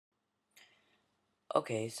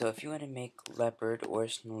Okay, so if you want to make leopard or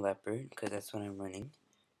snow leopard, because that's what I'm running,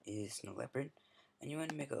 is snow leopard, and you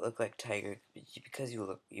want to make it look like tiger because you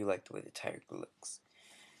like the way the tiger looks,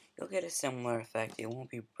 you'll get a similar effect. It won't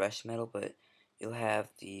be brush metal, but you'll have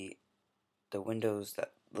the windows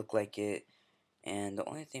that look like it, and the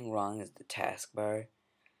only thing wrong is the taskbar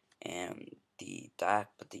and the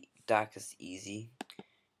dock, but the dock is easy.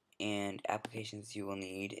 And applications you will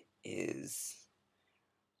need is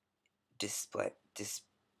display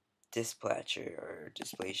dispatcher or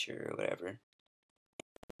displacer or whatever.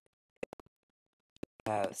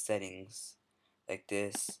 Have settings like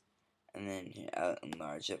this, and then I'll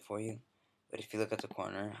enlarge it for you. But if you look at the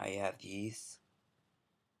corner, how you have these,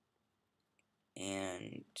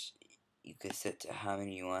 and you could set to how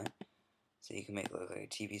many you want, so you can make it look like a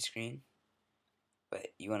TV screen. But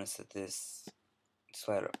you want to set this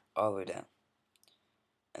slider all the way down,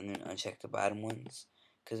 and then uncheck the bottom ones,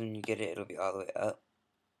 because when you get it, it'll be all the way up,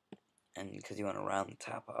 and because you want to round the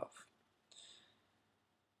top off.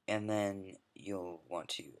 And then you'll want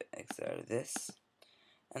to exit out of this.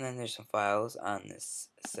 And then there's some files on this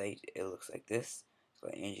site. It looks like this. It's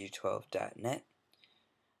called Andrew12.net.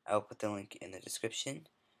 I'll put the link in the description.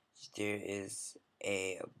 There is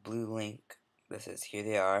a blue link that says here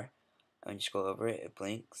they are. And when you scroll over it, it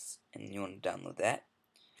blinks, and you want to download that.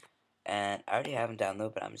 And I already have them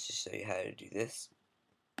downloaded, but I'm just show you how to do this.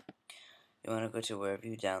 You want to go to wherever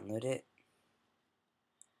you download it,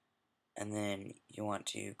 and then you want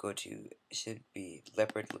to go to, it should be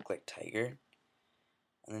leopard look like tiger,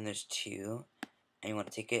 and then there's two, and you want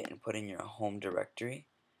to take it and put in your home directory.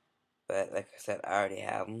 But like I said, I already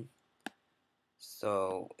have them,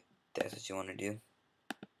 so that's what you want to do.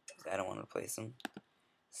 I don't want to replace them.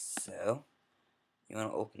 So you want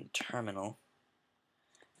to open terminal,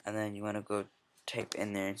 and then you want to go type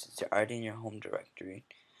in there, since you're already in your home directory,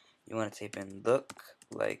 you want to type in look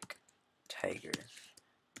like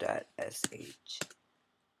tiger.sh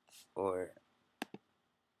or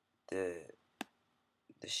the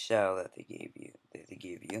shell that they gave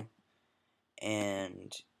you,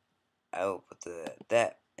 and I will put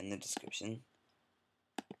that in the description.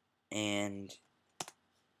 And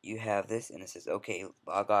you have this, and it says okay,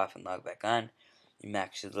 log off and log back on. Your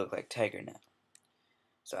Mac should look like tiger now.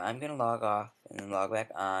 So I'm gonna log off and then log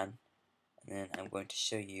back on, and then I'm going to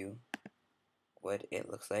show you what it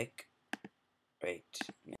looks like right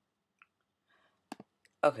now.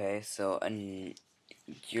 Okay, so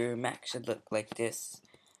your Mac should look like this,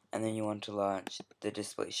 and then you want to launch the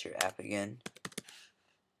Displacer app again,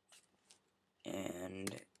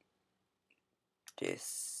 and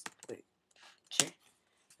Displacer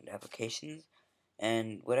and applications,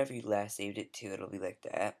 and whatever you last saved it to, it'll be like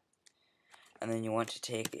that. And then you want to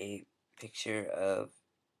take a picture of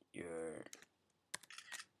your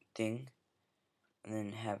thing, and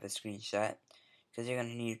then have a screenshot, because you're going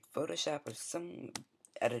to need Photoshop or some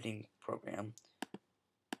editing program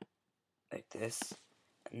like this.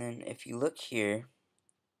 And then if you look here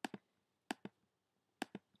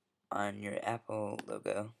on your Apple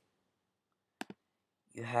logo,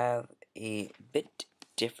 you have a bit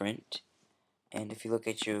different, and if you look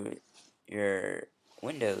at your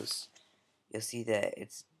Windows, you'll see that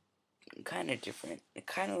it's kind of different. It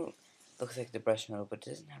kind of looks like the brush metal, but it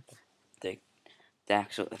doesn't have the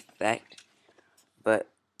actual effect.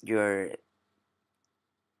 But your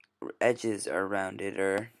edges are rounded,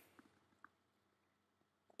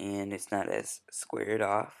 and it's not as squared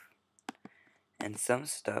off. And some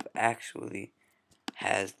stuff actually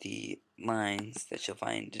has the lines that you'll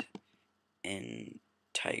find in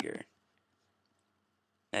Tiger.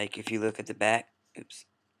 Like if you look at the back, oops,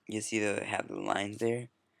 you see they have the lines there.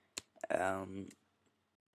 Um,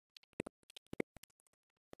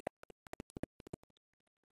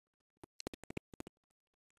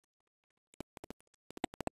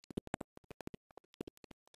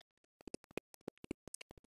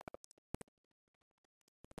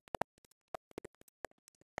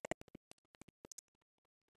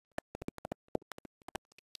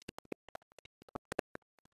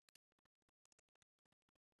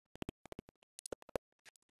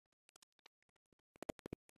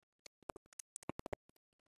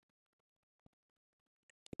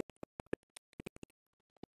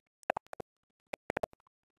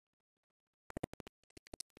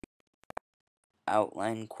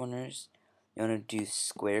 outline corners. You want to do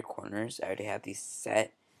square corners. I already have these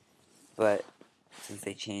set, but since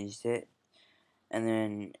they changed it, and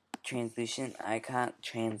then translucent icons,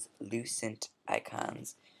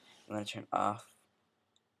 you want to turn off,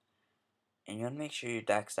 and you want to make sure your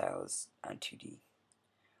dock style is on 2D.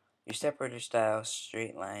 Your separator style,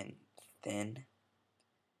 straight line, thin,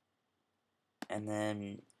 and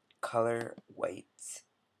then color white.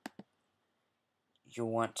 You'll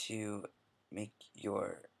want to make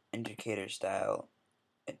your indicator style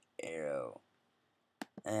an arrow,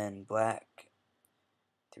 and black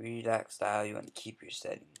 3D dot style. You want to keep your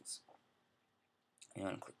settings. You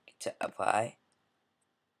want to click to apply,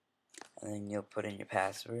 and then you'll put in your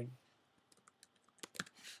password.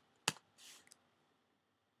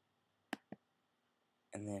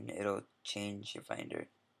 And then it'll change your Finder.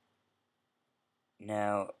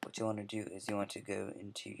 Now, what you want to do is you want to go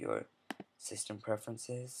into your system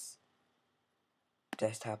preferences,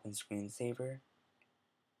 desktop and screensaver.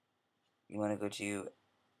 You want to go to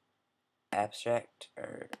abstract,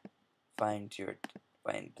 or find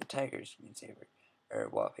the Tiger screensaver or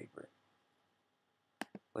wallpaper,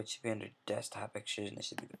 which should be under desktop pictures, and it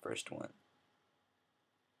should be the first one.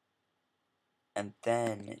 And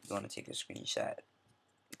then you want to take a screenshot.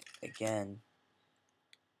 Again,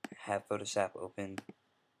 have Photoshop open,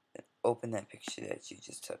 and open that picture that you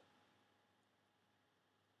just took.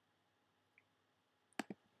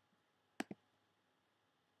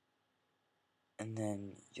 And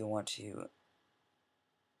then you'll want to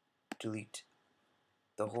delete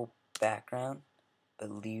the whole background,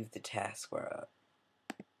 but leave the taskbar up.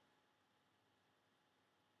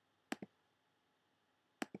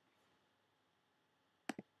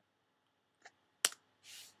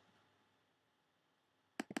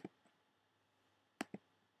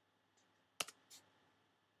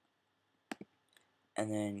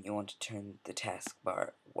 And then you want to turn the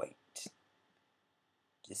taskbar white.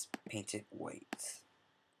 Just paint it white.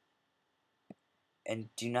 And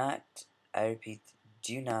do not, I repeat,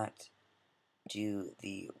 do not do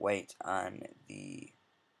the white on the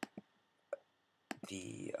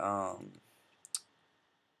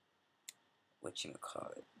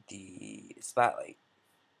the spotlight,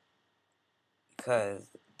 because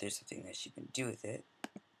there's something that you can do with it.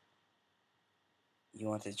 You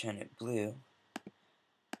want to turn it blue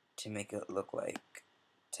to make it look like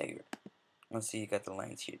Tiger. Let's see, you got the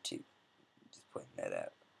lines here too. Just pointing that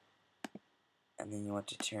out. And then you want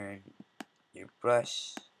to turn your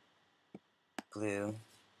brush blue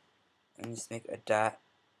and just make a dot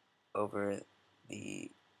over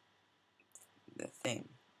the thing,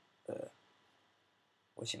 the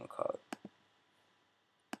whatchamacallit.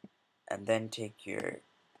 And then take your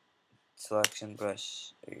selection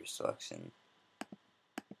brush or your selection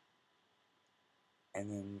and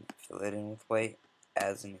then fill it in with white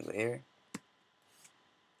as a new layer.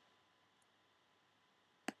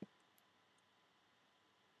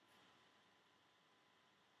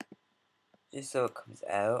 Just so it comes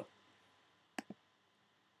out.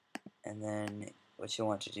 And then what you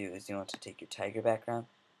want to do is you want to take your tiger background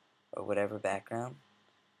or whatever background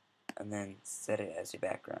and then set it as your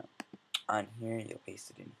background. On here, you'll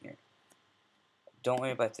paste it in here. Don't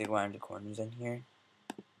worry about the rounded corners in here.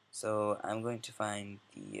 So I'm going to find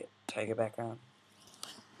the tiger background.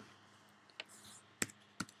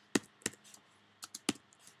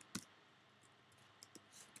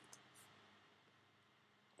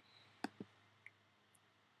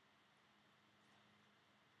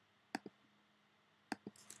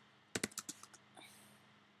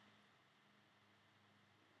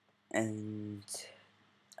 And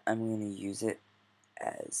I'm going to use it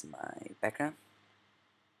as my background.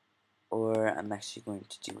 Or I'm actually going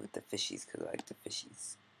to do with the fishies because I like the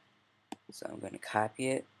fishies. So I'm going to copy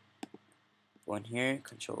it, go in here,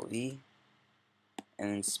 Control V, and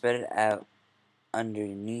then spread it out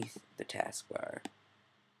underneath the taskbar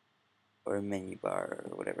or menu bar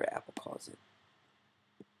or whatever Apple calls it.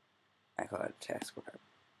 I call it a taskbar.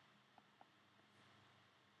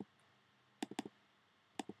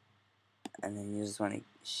 And then you just want to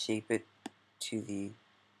shape it to the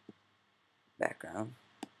background.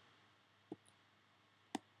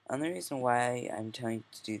 And the reason why I'm telling you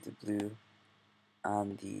to do the blue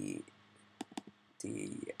on the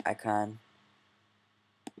icon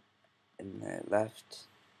in the left,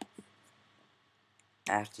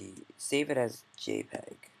 after you save it as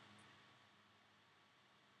JPEG.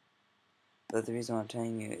 But the reason why I'm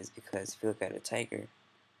telling you is because if you look at a tiger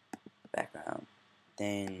background,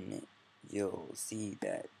 then you'll see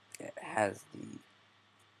that it has the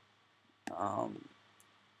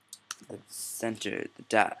center, the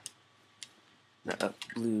dot, the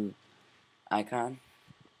blue icon,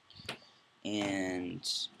 and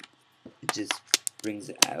it just brings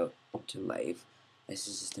it out to life. This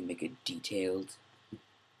is just to make it detailed.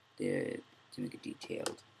 And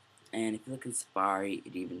if you look in Safari,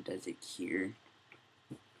 it even does it here.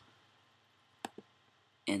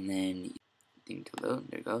 And then thing to load.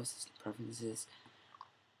 There it goes. System preferences,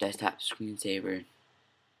 desktop screensaver.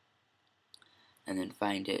 and then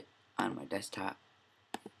find it on my desktop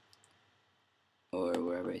or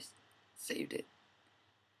wherever I saved it.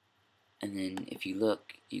 And then if you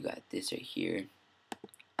look, you got this right here,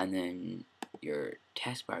 and then your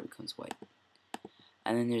taskbar becomes white.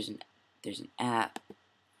 And then there's an app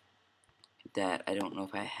that I don't know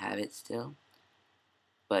if I have it still,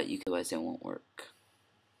 but you can, otherwise it won't work.